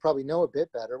 which people probably know a bit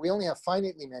better. We only have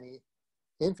finitely many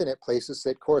infinite places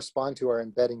that correspond to our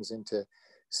embeddings into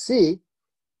C.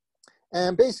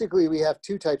 And basically we have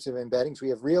two types of embeddings. We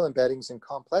have real embeddings and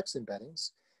complex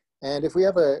embeddings. And if we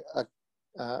have a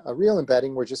real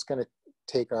embedding, we're just going to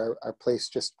take our place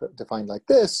just defined like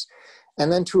this.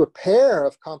 And then to a pair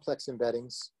of complex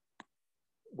embeddings,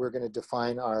 we're going to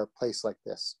define our place like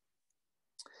this.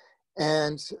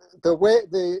 And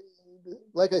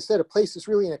like I said, a place is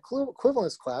really an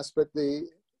equivalence class, but the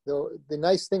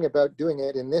nice thing about doing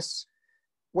it in this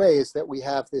way is that we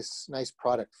have this nice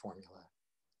product formula.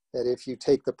 That if you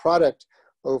take the product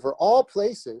over all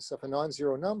places of a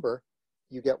non-zero number,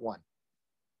 you get 1.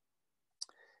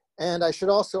 And I should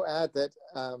also add that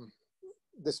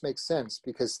this makes sense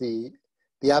because the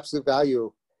absolute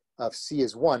value of C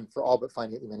is 1 for all but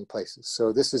finitely many places.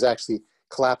 So this is actually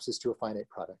collapses to a finite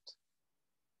product.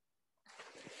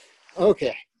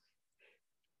 Okay.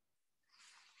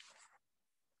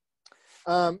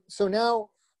 So now,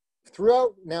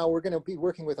 we're going to be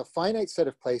working with a finite set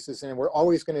of places, and we're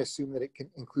always going to assume that it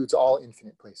includes all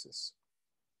infinite places.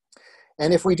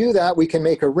 And if we do that, we can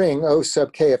make a ring, O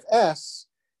sub k of S,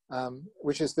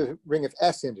 which is the ring of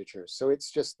S integers. So it's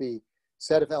just the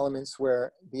set of elements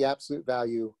where the absolute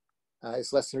value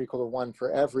is less than or equal to 1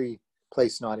 for every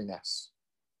place not in S.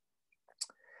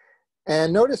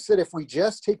 And notice that if we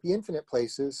just take the infinite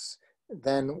places,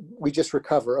 then we just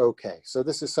recover OK. So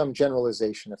this is some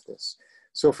generalization of this.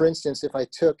 So for instance, if I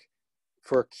took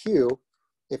for Q,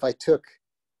 if I took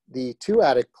the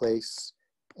two-adic place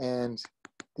and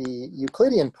the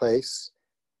Euclidean place,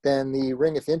 then the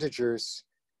ring of integers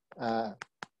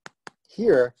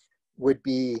here would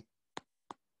be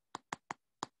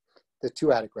the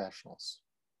two-adic rationals,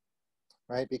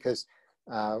 right? Because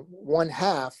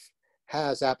 1/2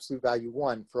 has absolute value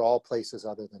 1 for all places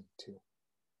other than 2.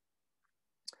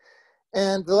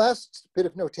 And the last bit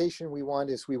of notation we want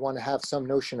is we want to have some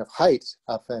notion of height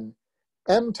of an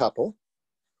M tuple.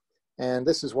 And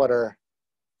this is what our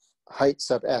height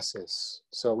sub S is.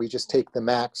 So we just take the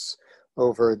max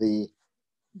over the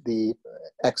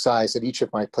xi's at each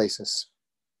of my places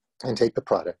and take the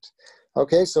product.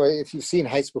 Okay, so if you've seen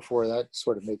heights before, that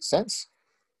sort of makes sense.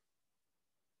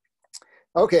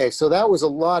 Okay, so that was a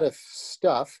lot of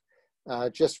stuff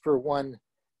just for one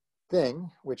thing,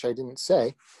 which I didn't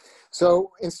say.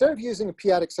 So instead of using a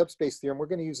p-adic subspace theorem, we're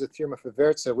going to use a theorem of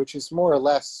Aversa, which is more or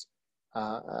less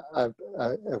a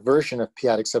version of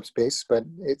p-adic subspace, but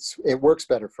it works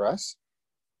better for us.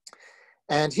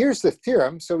 And here's the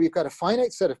theorem. So we've got a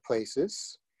finite set of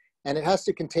places, and it has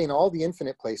to contain all the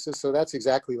infinite places. So that's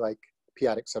exactly like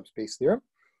p-adic subspace theorem.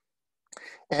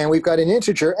 And we've got an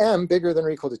integer m bigger than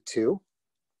or equal to 2,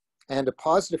 and a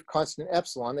positive constant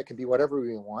epsilon that can be whatever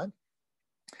we want.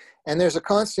 And there's a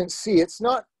constant c. It's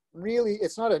not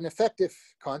an effective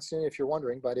constant if you're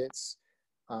wondering, but it's,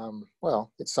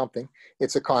 well, it's something.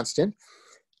 It's a constant,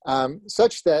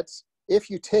 such that if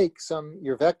you take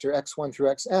your vector x1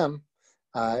 through xm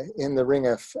in the ring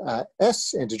of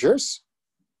S integers,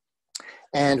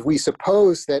 and we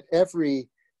suppose that every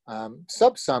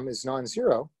subsum is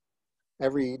non-zero,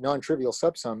 every non-trivial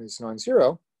subsum is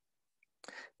non-zero,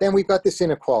 then we've got this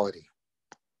inequality,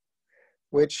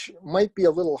 which might be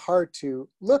a little hard to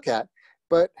look at,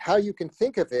 but how you can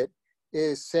think of it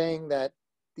is saying that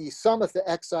the sum of the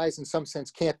xi's in some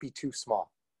sense can't be too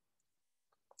small,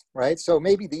 right? So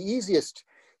maybe the easiest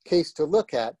case to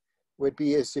look at would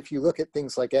be is if you look at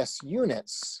things like S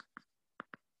units.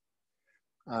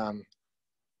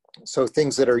 So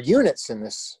things that are units in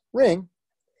this ring.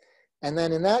 And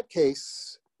then in that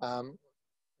case,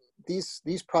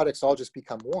 these products all just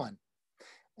become 1.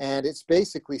 And it's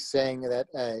basically saying that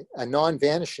a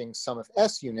non-vanishing sum of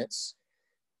S units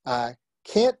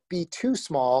can't be too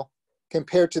small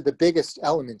compared to the biggest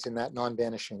element in that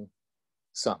non-vanishing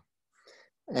sum.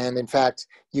 And in fact,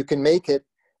 you can make it,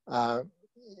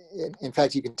 in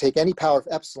fact, you can take any power of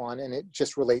epsilon and it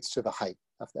just relates to the height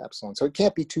of the epsilon. So it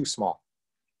can't be too small.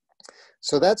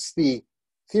 So that's the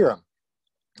theorem.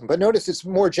 But notice it's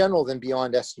more general than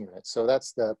beyond S units. So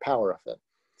that's the power of it.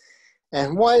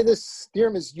 And why this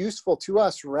theorem is useful to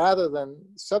us rather than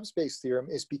subspace theorem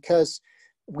is because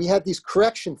we have these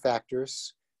correction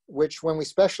factors, which when we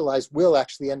specialize will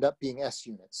actually end up being S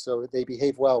units. So they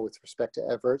behave well with respect to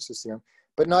Aversa's theorem,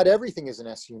 but not everything is an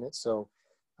S unit. So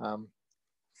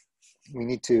we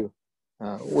need to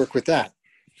work with that.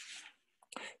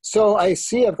 So I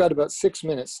see I've got about 6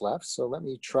 minutes left. So let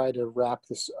me try to wrap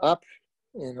this up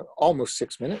in almost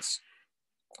 6 minutes.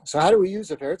 So how do we use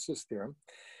Aversa's theorem?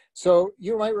 So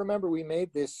you might remember we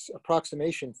made this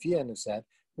approximation phi n of z,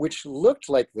 which looked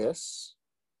like this,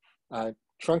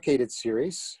 truncated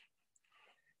series,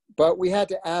 but we had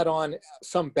to add on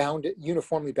some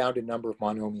uniformly bounded number of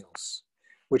monomials,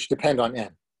 which depend on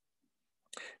n,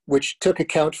 which took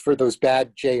account for those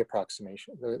bad J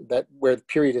approximation, where the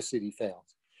periodicity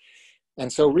failed.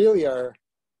 And so really our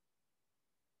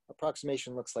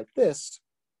approximation looks like this.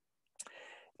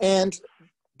 And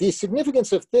the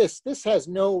significance of this has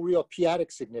no real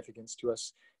p-adic significance to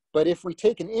us, but if we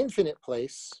take an infinite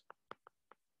place,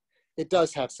 it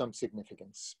does have some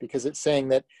significance because it's saying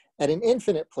that at an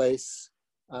infinite place,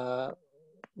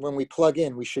 when we plug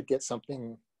in, we should get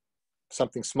something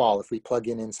small if we plug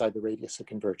in inside the radius of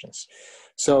convergence.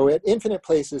 So at infinite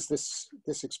places,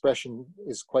 this expression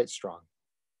is quite strong.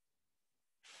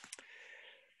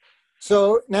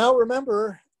 So now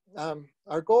remember,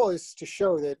 our goal is to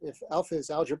show that if alpha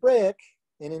is algebraic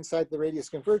and inside the radius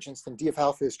convergence, then d of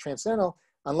alpha is transcendental,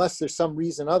 unless there's some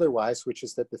reason otherwise, which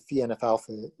is that the phi n of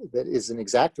alpha that is an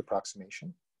exact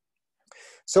approximation.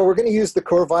 So we're going to use the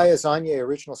Corvaya-Zanye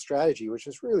original strategy, which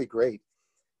is really great.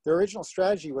 The original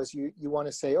strategy was you want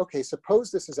to say, okay, suppose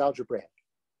this is algebraic.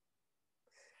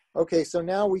 Okay, so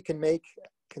now we can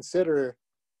consider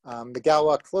the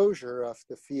Galois closure of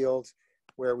the field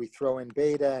where we throw in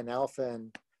beta and alpha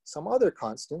and some other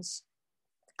constants,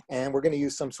 and we're going to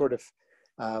use some sort of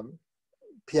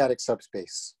p-adic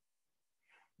subspace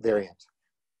variant.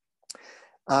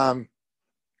 And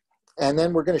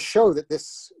then we're going to show that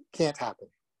this can't happen,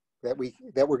 that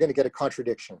we're going to get a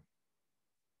contradiction.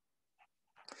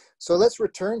 So let's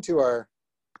return to our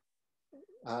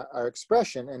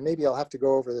expression, and maybe I'll have to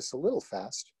go over this a little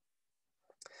fast.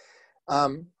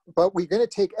 But we're going to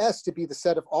take S to be the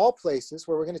set of all places,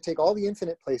 where we're going to take all the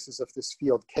infinite places of this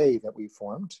field K that we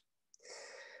formed,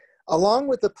 along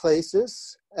with the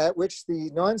places at which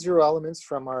the non-zero elements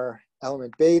from our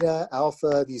element beta,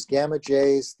 alpha, these gamma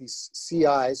J's, these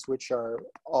CI's, which are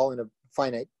all in a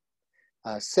finite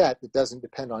set that doesn't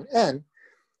depend on N,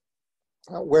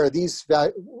 where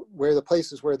the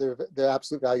places where the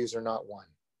absolute values are not one,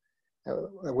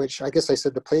 which I guess I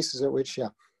said the places at which, yeah.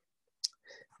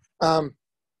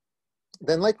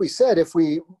 Then, like we said, if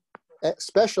we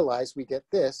specialize, we get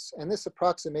this, and this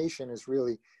approximation is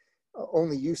really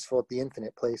only useful at the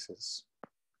infinite places.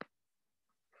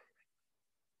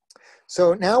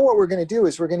 So now what we're going to do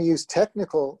is we're going to use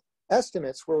technical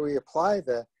estimates where we apply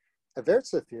the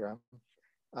iterates theorem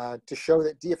to show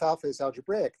that d if alpha is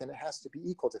algebraic, then it has to be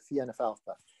equal to phi n of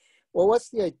alpha. Well, what's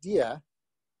the idea?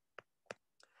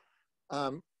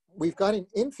 We've got an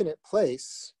infinite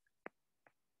place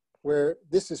where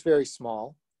this is very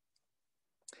small.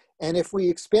 And if we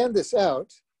expand this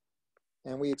out,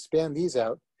 and we expand these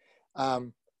out,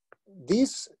 when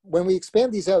we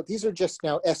expand these out, these are just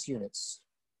now S units,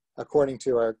 according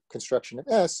to our construction of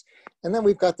S. And then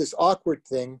we've got this awkward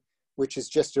thing, which is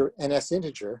just an S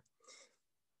integer.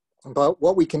 But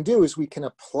what we can do is we can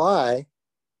apply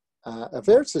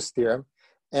iterates theorem,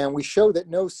 and we show that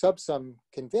no subsum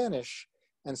can vanish.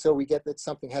 And so we get that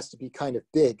something has to be kind of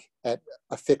big at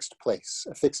a fixed place,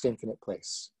 a fixed infinite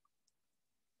place.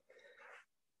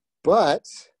 But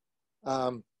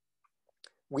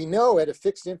we know at a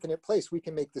fixed infinite place, we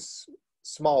can make this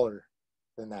smaller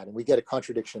than that, and we get a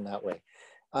contradiction that way.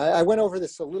 I went over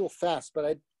this a little fast, but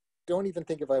I don't even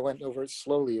think if I went over it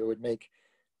slowly, it would make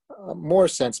more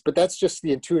sense. But that's just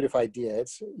the intuitive idea.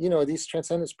 It's, you know, these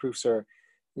transcendence proofs are,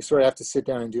 you sort of have to sit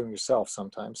down and do them yourself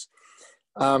sometimes.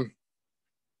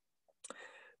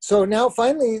 So now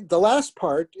finally, the last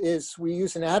part is we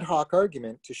use an ad hoc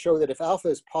argument to show that if alpha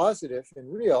is positive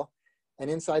and real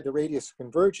and inside the radius of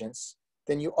convergence,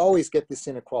 then you always get this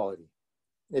inequality.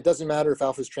 It doesn't matter if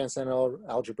alpha is transcendental,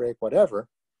 algebraic, whatever.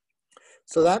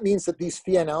 So that means that these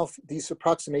phi and alpha, these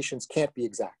approximations can't be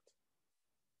exact.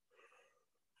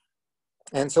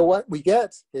 And so what we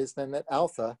get is then that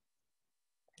alpha,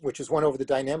 which is 1 over the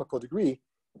dynamical degree,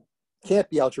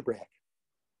 can't be algebraic.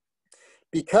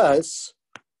 Because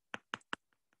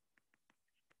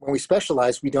when we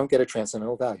specialize, we don't get a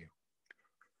transcendental value.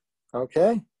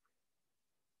 Okay?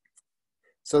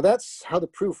 So that's how the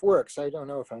proof works. I don't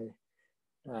know if I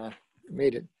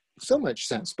made it so much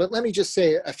sense, but let me just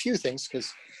say a few things,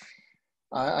 because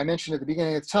I mentioned at the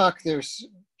beginning of the talk, there's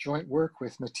joint work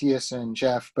with Mattias and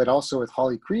Jeff, but also with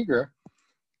Holly Krieger.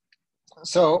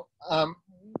 So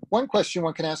one question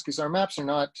one can ask is, our maps are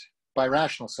not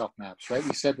birational self-maps, right?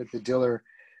 We said that the Diller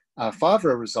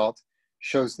Favre result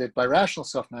shows that birational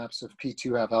self-maps of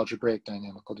P2 have algebraic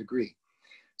dynamical degree.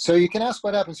 So you can ask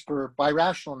what happens for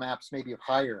birational maps, maybe of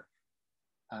higher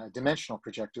dimensional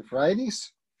projective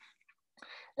varieties.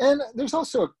 And there's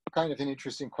also a kind of an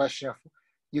interesting question of,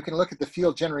 you can look at the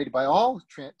field generated by all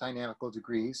dynamical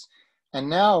degrees, and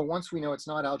now once we know it's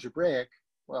not algebraic,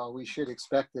 well, we should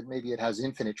expect that maybe it has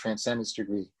infinite transcendence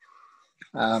degree.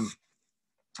 I'll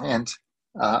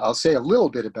say a little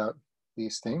bit about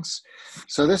these things.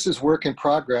 So this is work in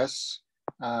progress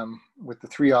with the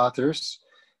 3 authors,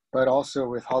 but also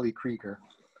with Holly Krieger.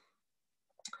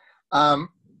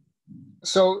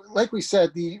 So like we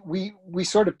said, we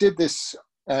sort of did this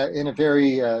in a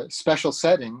very special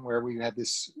setting where we had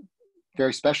this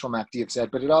very special map d of z,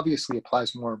 but it obviously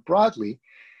applies more broadly.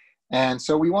 And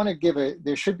so we want to give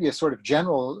there should be a sort of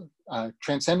general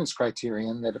transcendence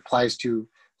criterion that applies to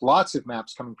lots of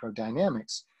maps coming from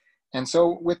dynamics. And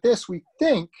so with this, we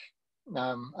think,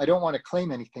 I don't want to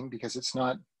claim anything because it's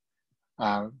not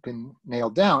been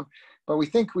nailed down, but we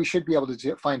think we should be able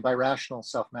to find birational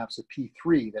self-maps of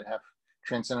P3 that have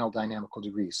transcendental dynamical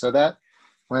degrees. So that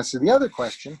answers the other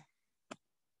question.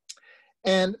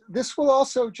 And this will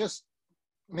also just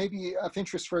maybe of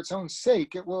interest for its own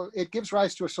sake. It gives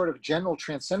rise to a sort of general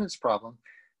transcendence problem,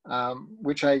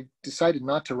 which I decided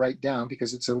not to write down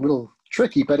because it's a little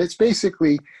tricky, but it's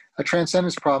basically a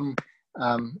transcendence problem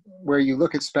where you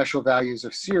look at special values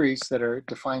of series that are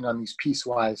defined on these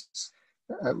piecewise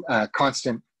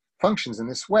constant functions in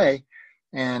this way,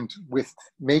 and with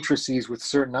matrices with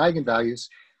certain eigenvalues,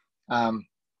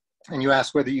 and you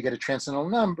ask whether you get a transcendental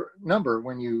number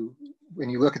when you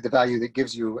look at the value that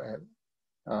gives you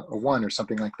a 1 or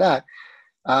something like that.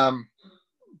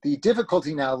 The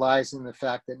difficulty now lies in the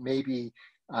fact that maybe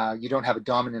you don't have a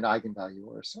dominant eigenvalue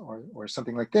or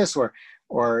something like this, or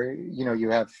you know, you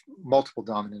have multiple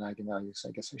dominant eigenvalues,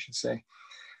 I guess I should say.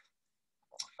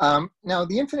 Now,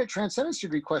 the infinite transcendence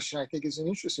degree question, I think, is an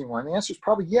interesting one. The answer is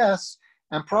probably yes,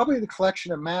 and probably the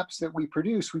collection of maps that we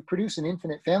produce an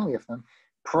infinite family of them.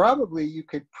 Probably you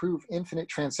could prove infinite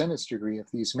transcendence degree of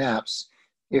these maps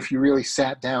if you really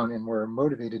sat down and were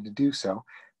motivated to do so.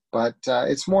 But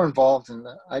it's more involved, and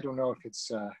I don't know if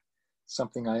it's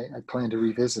something I plan to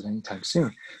revisit anytime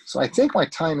soon. So I think my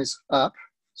time is up.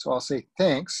 So I'll say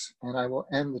thanks, and I will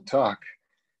end the talk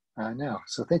now.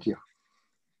 So thank you.